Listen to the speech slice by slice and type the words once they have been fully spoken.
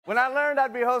When I learned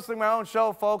I'd be hosting my own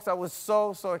show, folks, I was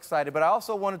so excited, but I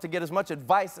also wanted to get as much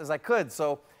advice as I could,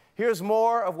 so here's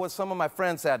more of what some of my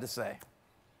friends had to say.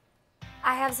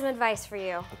 I have some advice for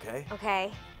you. Okay.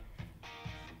 Okay?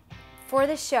 For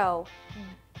the show,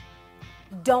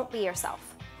 don't be yourself.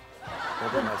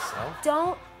 Don't be myself?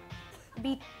 Don't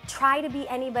try to be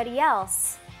anybody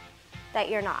else that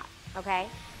you're not, okay?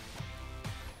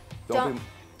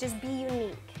 Just be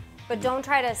unique, but don't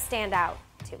try to stand out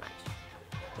too much,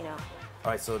 you know?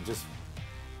 All right,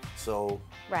 so...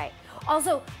 Right.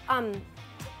 Also,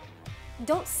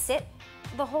 don't sit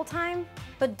the whole time,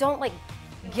 but don't, like,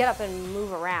 get up and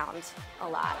move around a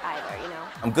lot either, you know?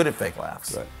 I'm good at fake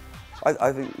laughs. Right.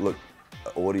 I think, look,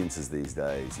 audiences these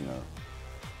days, you know,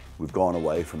 we've gone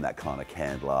away from that kind of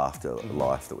canned laughter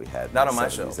life that we had. Not on my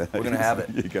show. We're gonna have it.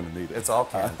 You're gonna need it. It's all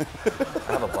canned.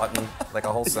 I have a button, like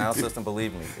a whole sound system,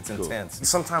 believe me, it's intense.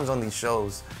 Sometimes on these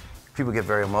shows, people get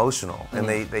very emotional and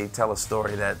they tell a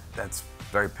story that's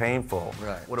very painful.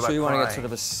 Right. What about so you want to get crying? sort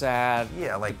of a sad,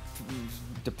 Yeah, like,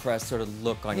 depressed sort of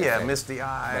look on your face. yeah,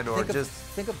 misty-eyed or just...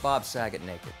 Think of Bob Saget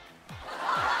naked.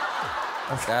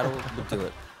 That'll do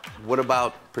it. What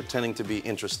about pretending to be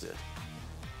interested?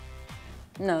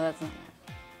 No, that's not.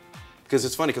 Because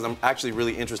it's funny, because I'm actually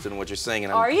really interested in what you're saying.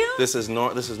 And Are you?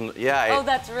 Yeah. Oh,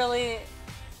 that's really...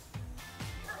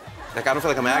 Like, I don't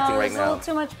feel like I'm acting right there's now. a little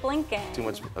too much blinking. Too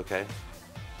much, okay.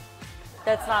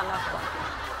 That's not enough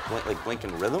blinking. Like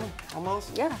blinking rhythm,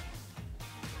 almost? Yeah.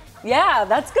 Yeah,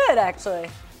 that's good, actually.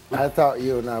 I thought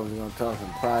you and I was going to talk in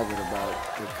private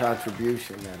about the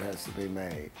contribution that has to be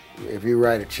made. If you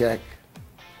write a check,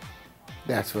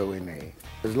 that's what we need.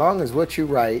 As long as what you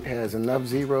write has enough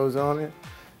zeros on it,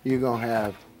 you're going to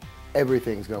have,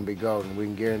 everything's going to be golden. We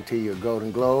can guarantee you a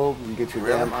Golden Globe, you can get your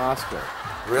damn Oscar.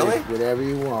 Really? Whatever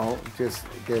you want,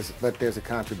 but there's a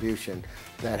contribution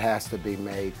that has to be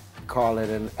made. Call it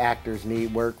an Actors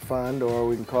Need Work Fund, or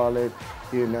we can call it,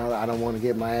 you know, I don't want to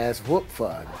get my ass whooped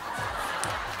fund.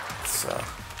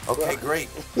 Okay, great.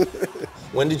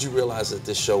 When did you realize that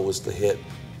this show was the hit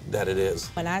that it is?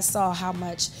 When I saw how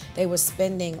much they were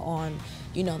spending on,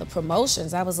 you know, the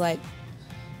promotions, I was like,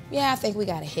 yeah, I think we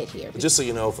got a hit here. Just so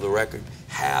you know, for the record,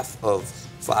 half of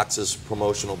Fox's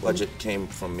promotional budget came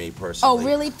from me personally. Oh,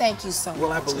 really? Thank you so much.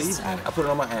 Well, I believe in it. I put it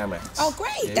on my Amex. Oh,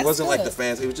 great. It wasn't like the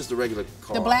fans, it was just a regular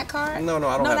card. The black card? No, I don't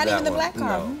have that one. No, not even the black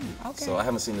card. No. Okay. So I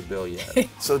haven't seen the bill yet.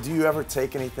 So do you ever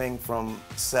take anything from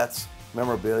sets,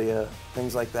 memorabilia,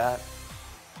 things like that?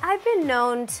 I've been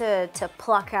known to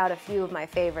pluck out a few of my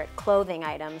favorite clothing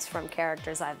items from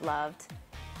characters I've loved.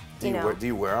 Do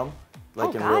you wear them?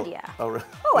 Like Oh, God, yeah. Oh, really?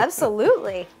 Oh,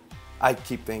 absolutely. I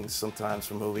keep things sometimes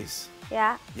from movies.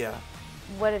 Yeah? Yeah.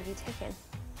 What have you taken?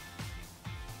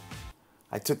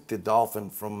 I took the dolphin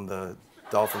from the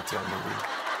Dolphin Tale movie.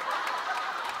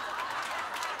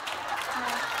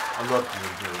 I love you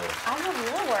to do it. I love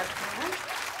your work, man.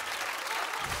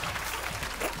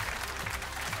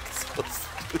 So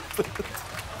stupid.